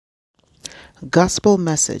Gospel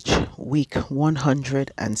Message, Week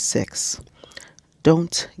 106.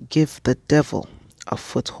 Don't give the devil a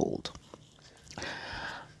foothold.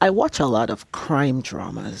 I watch a lot of crime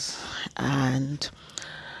dramas, and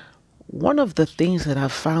one of the things that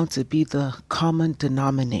I've found to be the common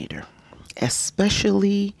denominator,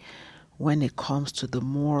 especially when it comes to the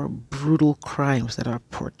more brutal crimes that are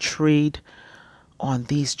portrayed on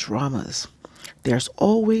these dramas, there's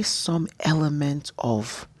always some element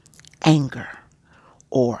of anger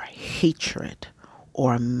or hatred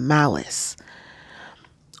or malice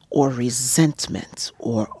or resentment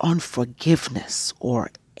or unforgiveness or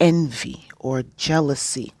envy or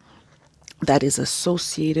jealousy that is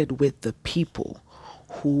associated with the people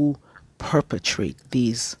who perpetrate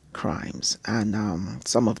these crimes. And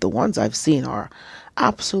some of the ones I've seen are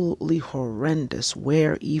absolutely horrendous,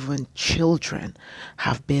 where even children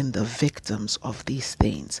have been the victims of these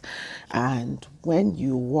things. And when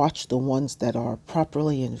you watch the ones that are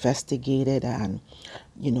properly investigated and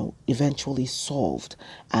eventually solved,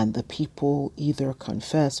 and the people either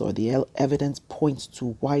confess or the evidence points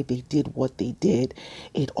to why they did what they did,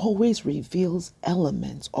 it always reveals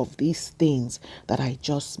elements of these things that I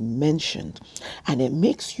just mentioned. And it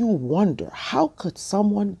makes you wonder, how could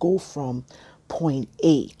someone go from point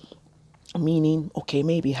A, meaning, okay,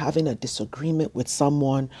 maybe having a disagreement with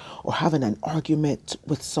someone or having an argument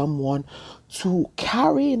with someone, to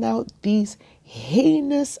carrying out these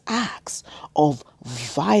heinous acts of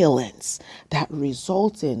violence that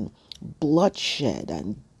result in bloodshed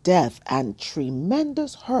and death and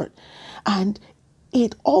tremendous hurt. And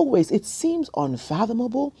it seems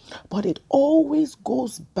unfathomable, but it always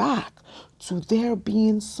goes back to there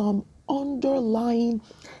being some underlying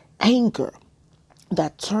anger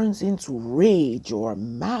that turns into rage or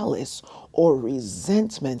malice or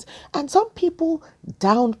resentment. And some people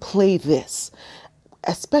downplay this,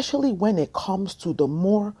 especially when it comes to the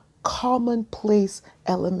more commonplace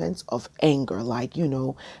elements of anger, like,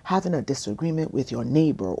 having a disagreement with your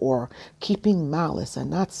neighbor, or keeping malice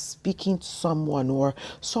and not speaking to someone, or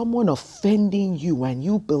someone offending you and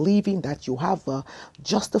you believing that you have a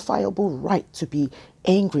justifiable right to be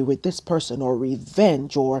angry with this person, or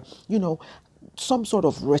revenge, or, some sort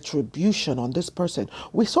of retribution on this person.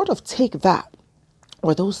 We sort of take that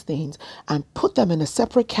or those things and put them in a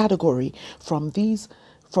separate category from these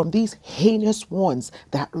heinous ones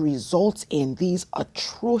that result in these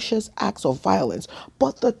atrocious acts of violence.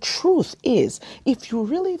 But the truth is, if you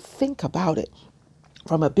really think about it,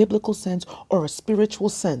 from a biblical sense or a spiritual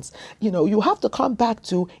sense, you have to come back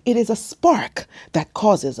to, it is a spark that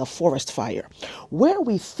causes a forest fire. Where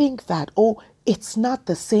we think that, it's not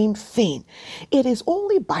the same thing, it is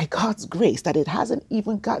only by God's grace that it hasn't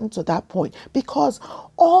even gotten to that point, because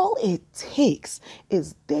all it takes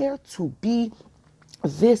is there to be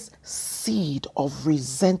this seed of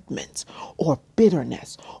resentment or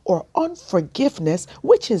bitterness or unforgiveness,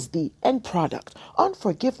 which is the end product.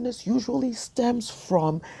 Unforgiveness usually stems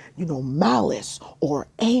from, malice or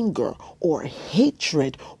anger or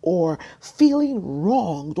hatred, or feeling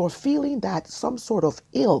wronged, or feeling that some sort of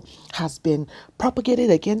ill has been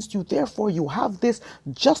propagated against you. Therefore, you have this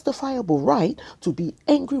justifiable right to be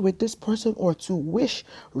angry with this person, or to wish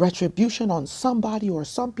retribution on somebody or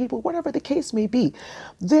some people, whatever the case may be.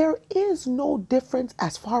 There is no difference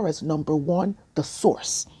as far as, number one, the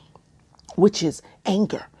source, which is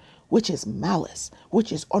anger, which is malice,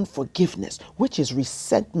 which is unforgiveness, which is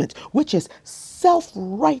resentment, which is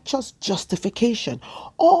self-righteous justification.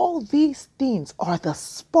 All these things are the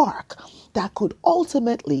spark that could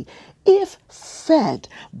ultimately, if fed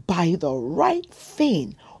by the right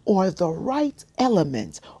thing or the right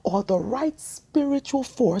element or the right spiritual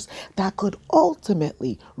force, that could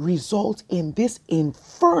ultimately result in this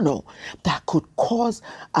inferno that could cause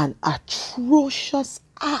an atrocious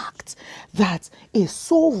act that is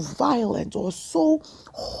so violent or so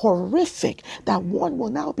horrific that one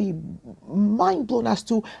will now be mind blown as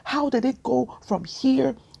to, how did it go from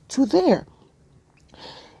here to there?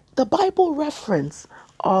 The Bible reference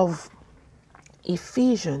of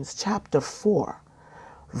Ephesians chapter 4,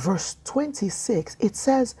 verse 26, it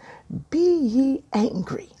says, "Be ye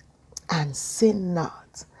angry and sin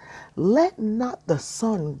not. Let not the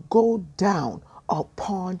sun go down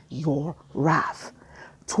upon your wrath."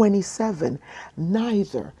 27,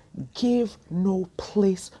 "Neither give no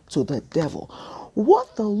place to the devil."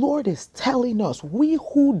 What the Lord is telling us, we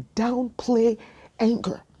who downplay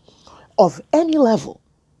anger of any level,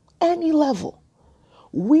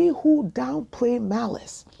 we who downplay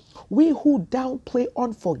malice, we who downplay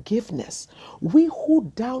unforgiveness, we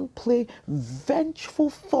who downplay vengeful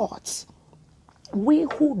thoughts, we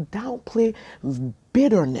who downplay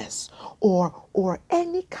bitterness or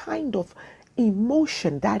any kind of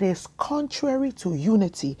emotion that is contrary to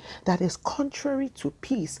unity, that is contrary to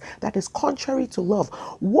peace, that is contrary to love.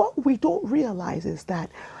 What we don't realize is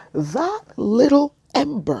that that little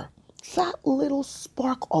ember, that little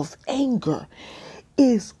spark of anger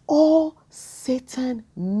is all Satan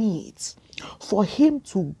needs for him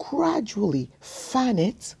to gradually fan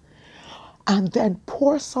it and then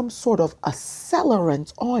pour some sort of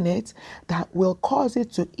accelerant on it that will cause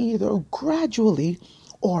it to either gradually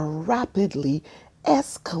or rapidly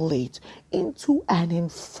escalate into an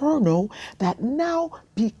inferno that now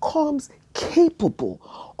becomes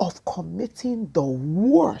capable of committing the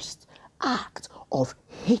worst act of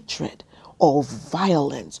hatred or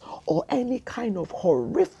violence or any kind of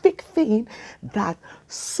horrific thing that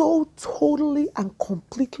so totally and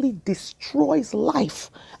completely destroys life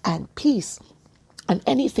and peace and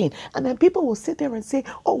anything. And then people will sit there and say,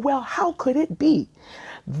 oh, well, how could it be?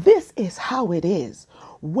 This is how it is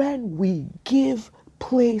when we give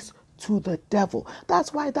place to the devil.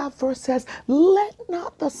 That's why that verse says, let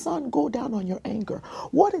not the sun go down on your anger.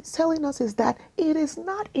 What it's telling us is that it is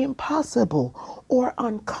not impossible or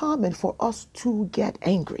uncommon for us to get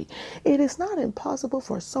angry. It is not impossible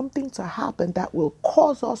for something to happen that will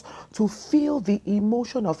cause us to feel the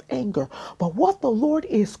emotion of anger. But what the Lord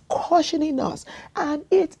is cautioning us, and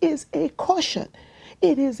it is a caution,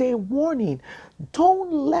 it is a warning.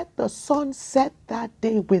 Don't let the sun set that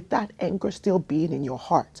day with that anger still being in your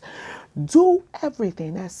heart. Do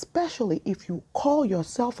everything, especially if you call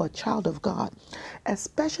yourself a child of God,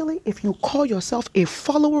 especially if you call yourself a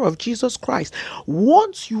follower of Jesus Christ.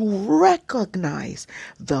 Once you recognize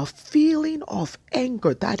the feeling of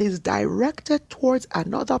anger that is directed towards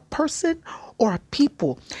another person or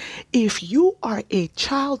people, if you are a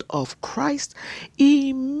child of Christ,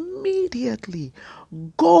 immediately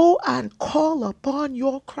go and call upon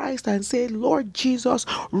your Christ and say, Lord Jesus,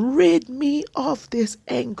 rid me of this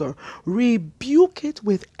anger. Rebuke it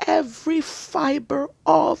with every fiber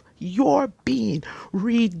of your being.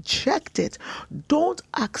 Reject it. Don't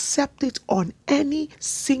accept it on any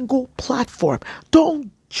single platform.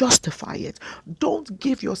 Don't justify it. Don't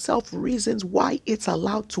give yourself reasons why it's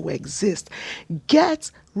allowed to exist. Get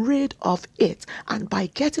rid of it. And by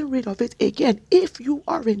getting rid of it, again, if you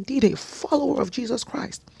are indeed a follower of Jesus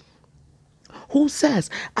Christ, who says,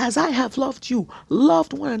 as I have loved you,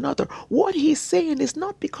 loved one another. What he's saying is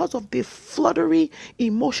not because of the fluttery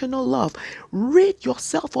emotional love. Rid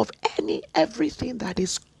yourself of everything that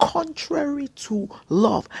is contrary to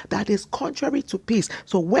love, that is contrary to peace.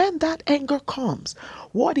 So when that anger comes,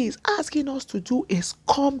 what he's asking us to do is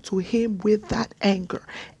come to him with that anger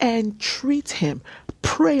and treat him.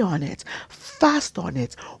 Pray on it, fast on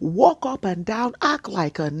it, walk up and down, act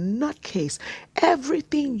like a nutcase.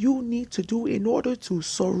 Everything you need to do in order to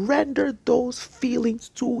surrender those feelings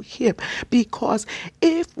to him. Because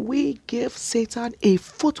if we give Satan a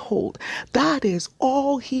foothold, that is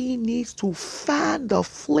all he needs to fan the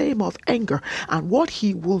flame of anger. And what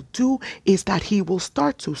he will do is that he will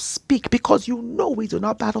start to speak, because you know we do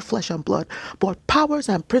not battle flesh and blood, but powers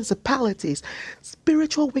and principalities,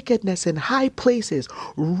 spiritual wickedness in high places,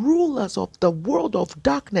 rulers of the world of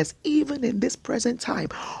darkness, even in this present time.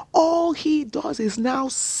 All he does is now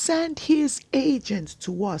send his agents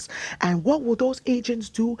to us. And what will those agents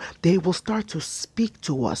do? They will start to speak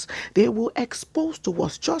to us. They will expose to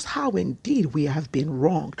us just how indeed we have been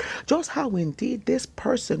wronged, just how indeed this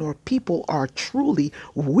person or people are truly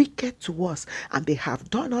wicked to us, and they have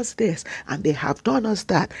done us this and they have done us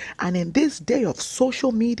that. And in this day of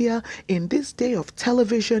social media, in this day of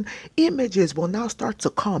television, images will now start to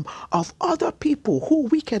come of other people who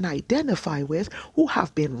we can identify with, who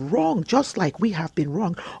have been wronged just like we have been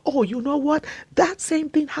wronged. Oh, you know what? That same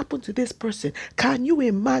thing happened to this person. Can you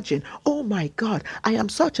imagine? Oh my God, I am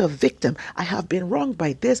such a victim. I have been wronged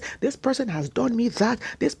by this. This person has done me that.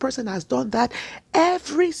 This person has done that.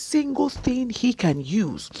 Every single thing he can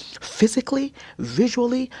use, physically,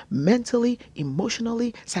 visually, mentally,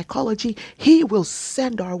 emotionally, psychology, he will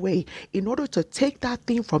send our way in order to take that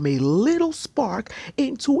thing from a little spark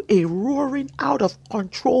into a roaring out of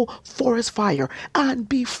control forest fire. And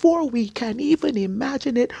before we can even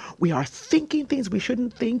imagine it, we are thinking things we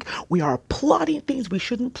shouldn't think. We are plotting things we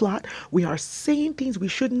shouldn't plot. We are saying things we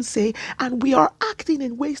shouldn't say. And we are acting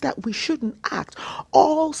in ways that we shouldn't act.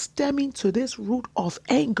 All stemming to this root of of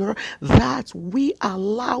anger that we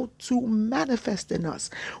allow to manifest in us.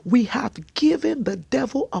 We have given the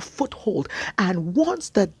devil a foothold. And once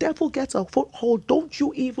the devil gets a foothold, don't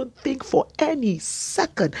you even think for any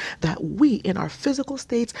second that we in our physical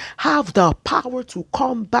states have the power to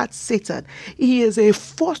combat Satan. He is a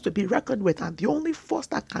force to be reckoned with, and the only force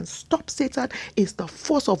that can stop Satan is the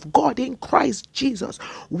force of God in Christ Jesus.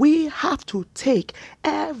 We have to take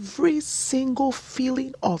every single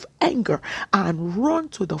feeling of anger and run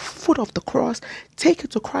to the foot of the cross, take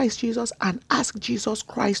it to Christ Jesus, and ask Jesus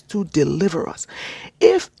Christ to deliver us.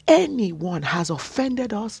 If anyone has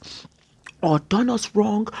offended us, or done us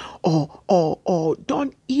wrong, or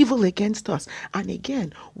done evil against us, and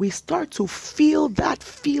again we start to feel that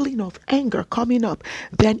feeling of anger coming up,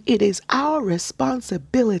 then it is our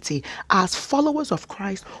responsibility as followers of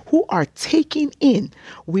Christ who are taking in,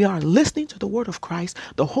 we are listening to the word of Christ,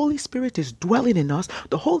 the Holy Spirit is dwelling in us,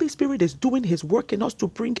 the Holy Spirit is doing his work in us to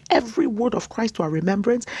bring every word of Christ to our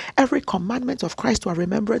remembrance, every commandment of Christ to our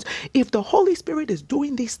remembrance. If the Holy Spirit is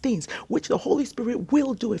doing these things, which the Holy Spirit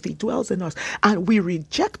will do if he dwells in us, and we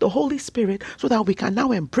reject the Holy Spirit so that we can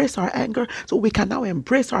now embrace our anger, so we can now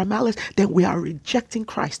embrace our malice, then we are rejecting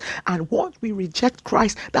Christ. And once we reject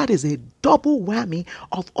Christ, that is a double whammy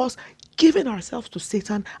of us giving ourselves to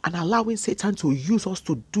Satan and allowing Satan to use us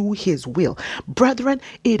to do his will. Brethren,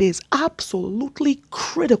 it is absolutely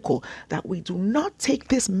critical that we do not take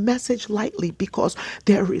this message lightly, because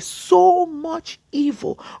there is so much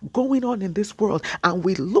evil going on in this world, and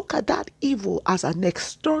we look at that evil as an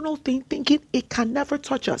external thing, thinking it can never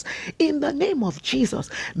touch us. In the name of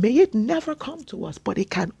Jesus, may it never come to us, but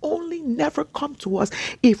it can only never come to us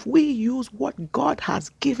if we use what God has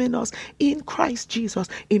given us in Christ Jesus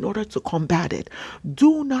in order to combat it.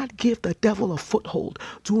 Do not give the devil a foothold.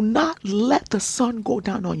 Do not let the sun go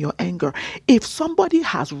down on your anger. If somebody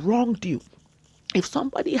has wronged you, if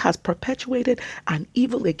somebody has perpetuated an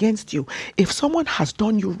evil against you, if someone has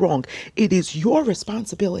done you wrong, it is your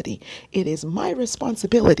responsibility. It is my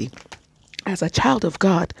responsibility as a child of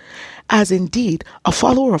God, as indeed a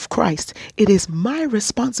follower of Christ. It is my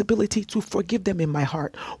responsibility to forgive them in my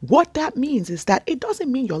heart. What that means is that it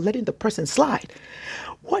doesn't mean you're letting the person slide.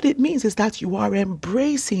 What it means is that you are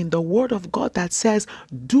embracing the word of God that says,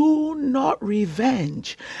 do not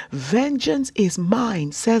revenge. Vengeance is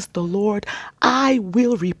mine, says the Lord. I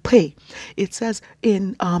will repay. It says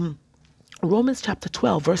in Romans chapter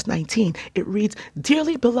 12, verse 19, it reads,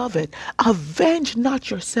 dearly beloved, avenge not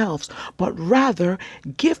yourselves, but rather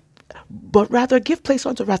give place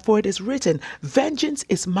unto wrath, for it is written, vengeance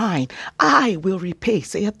is mine, I will repay,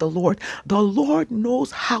 saith the Lord. The Lord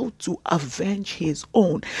knows how to avenge his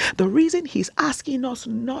own. The reason he's asking us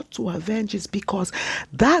not to avenge is because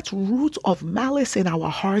that root of malice in our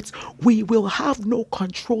hearts, we will have no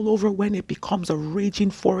control over when it becomes a raging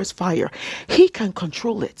forest fire. He can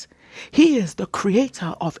control it. He is the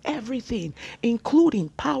creator of everything, including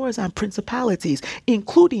powers and principalities,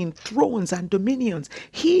 including thrones and dominions.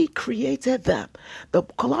 He created them. The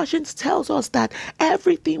Colossians tells us that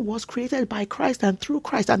everything was created by Christ and through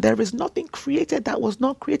Christ, and there is nothing created that was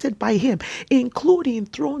not created by him, including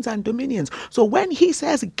thrones and dominions. So when he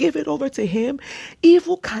says give it over to him,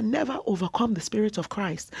 evil can never overcome the Spirit of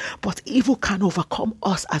Christ, but evil can overcome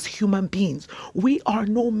us as human beings. We are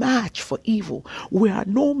no match for evil. We are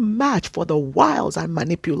no match for the wiles and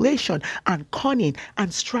manipulation and cunning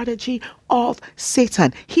and strategy of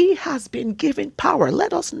Satan. He has been given power.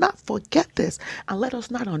 Let us not forget this, and let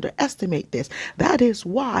us not underestimate this. That is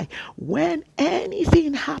why when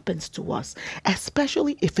anything happens to us,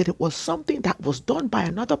 especially if it was something that was done by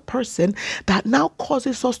another person that now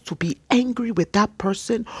causes us to be angry with that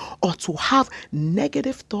person, or to have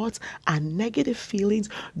negative thoughts and negative feelings,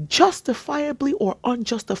 justifiably or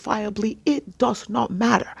unjustifiably, it does not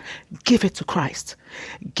matter. Give it to Christ.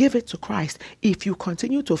 Give it to Christ. If you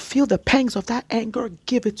continue to feel the pangs of that anger,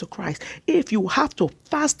 give it to Christ. If you have to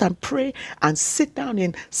fast and pray and sit down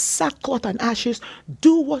in sackcloth and ashes,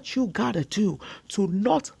 do what you gotta do to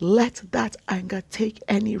not let that anger take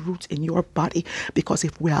any root in your body. Because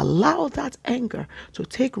if we allow that anger to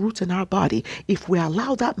take root in our body, if we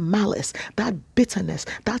allow that malice, that bitterness,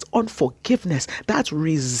 that unforgiveness, that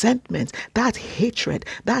resentment, that hatred,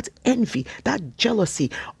 that envy, that jealousy,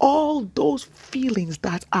 all those feelings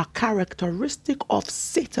that are characteristic of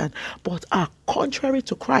Satan but are contrary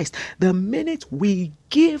to Christ, the minute we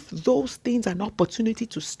give those things an opportunity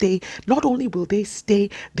to stay, not only will they stay,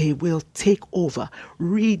 they will take over.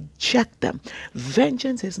 Reject them.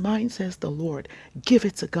 Vengeance is mine, says the Lord. Give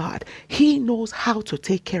it to God. He knows how to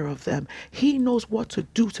take care of them. He knows what to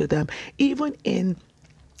do to them. Even in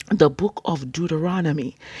the book of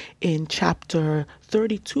Deuteronomy in chapter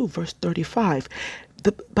 32, verse 35.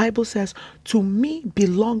 The Bible says, "To me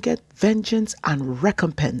belongeth vengeance and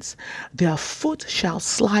recompense. Their foot shall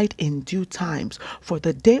slide in due times, for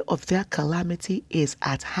the day of their calamity is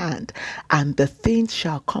at hand, and the things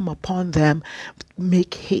shall come upon them.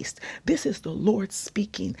 Make haste." This is the Lord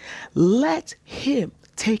speaking. Let him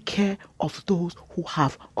take care of those who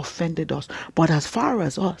have offended us. But as far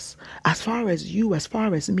as us, as far as you, as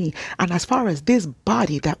far as me, and as far as this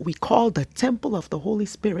body that we call the temple of the Holy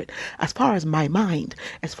Spirit, as far as my mind,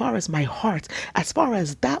 as far as my heart, as far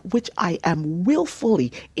as that which I am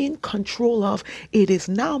willfully in control of, it is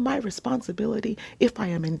now my responsibility, if I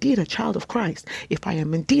am indeed a child of Christ, if I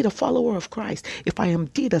am indeed a follower of Christ, if I am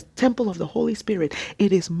indeed a temple of the Holy Spirit,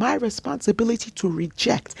 it is my responsibility to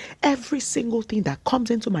reject every single thing that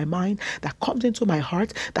comes into my mind, that comes into my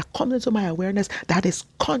heart, that comes into my awareness, that is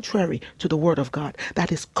contrary to the Word of God,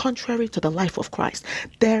 that is contrary to the life of Christ.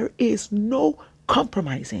 There is no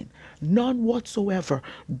compromising, none whatsoever.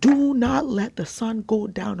 Do not let the sun go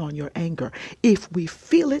down on your anger. If we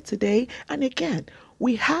feel it today, and again,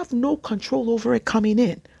 we have no control over it coming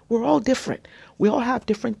in. We're all different. We all have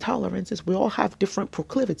different tolerances. We all have different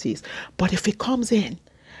proclivities. But if it comes in,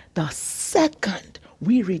 the second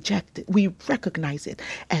we reject it, we recognize it,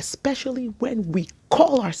 especially when we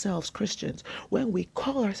call ourselves Christians, when we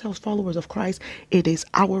call ourselves followers of Christ, it is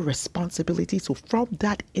our responsibility to, from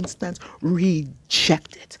that instance,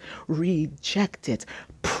 reject it. Reject it.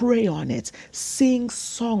 Pray on it. Sing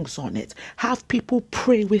songs on it. Have people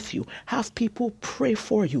pray with you. Have people pray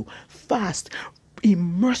for you. Fast.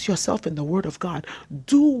 Immerse yourself in the Word of God.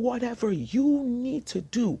 Do whatever you need to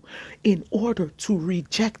do in order to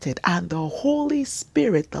reject it. And the Holy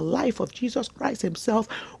Spirit, the life of Jesus Christ himself,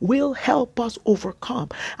 will help us overcome.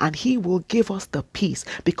 And he will give us the peace,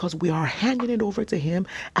 because we are handing it over to him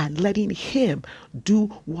and letting him do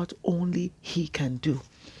what only he can do.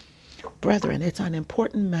 Brethren, it's an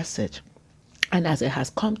important message. And as it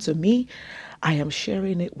has come to me, I am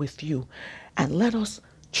sharing it with you. And let us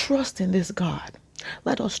trust in this God.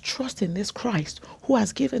 Let us trust in this Christ, who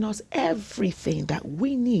has given us everything that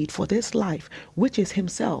we need for this life, which is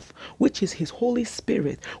himself, which is his Holy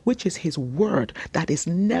Spirit, which is his word that is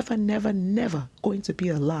never, never, never going to be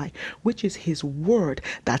a lie, which is his word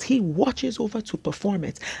that he watches over to perform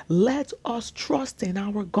it. Let us trust in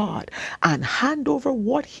our God and hand over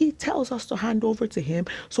what he tells us to hand over to him,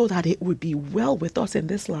 so that it would be well with us in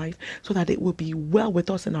this life, so that it will be well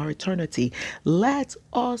with us in our eternity. Let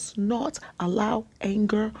us not allow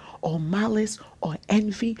anger or malice or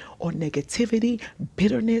envy or negativity,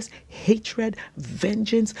 bitterness, hatred,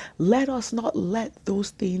 vengeance. Let us not let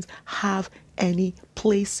those things have any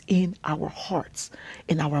place in our hearts,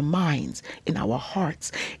 in our minds, in our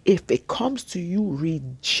hearts. If it comes to you,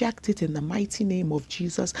 reject it in the mighty name of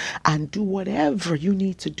Jesus, and do whatever you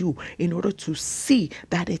need to do in order to see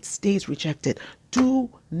that it stays rejected.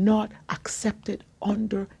 Do not accept it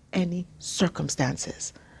under any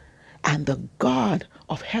circumstances. And the God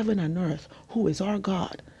of heaven and earth, who is our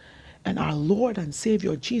God, and our Lord and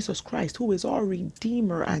Savior Jesus Christ, who is our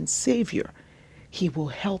Redeemer and Savior, he will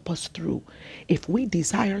help us through. If we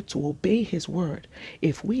desire to obey his word,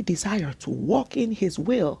 if we desire to walk in his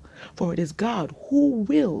will, for it is God who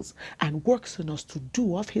wills and works in us to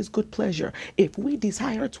do of his good pleasure. If we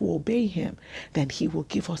desire to obey him, then he will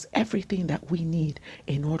give us everything that we need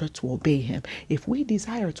in order to obey him. If we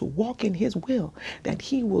desire to walk in his will, then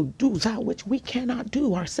he will do that which we cannot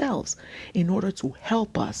do ourselves in order to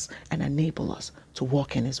help us and enable us to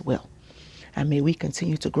walk in his will. And may we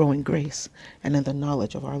continue to grow in grace and in the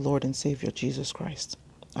knowledge of our Lord and Savior Jesus Christ.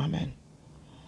 Amen.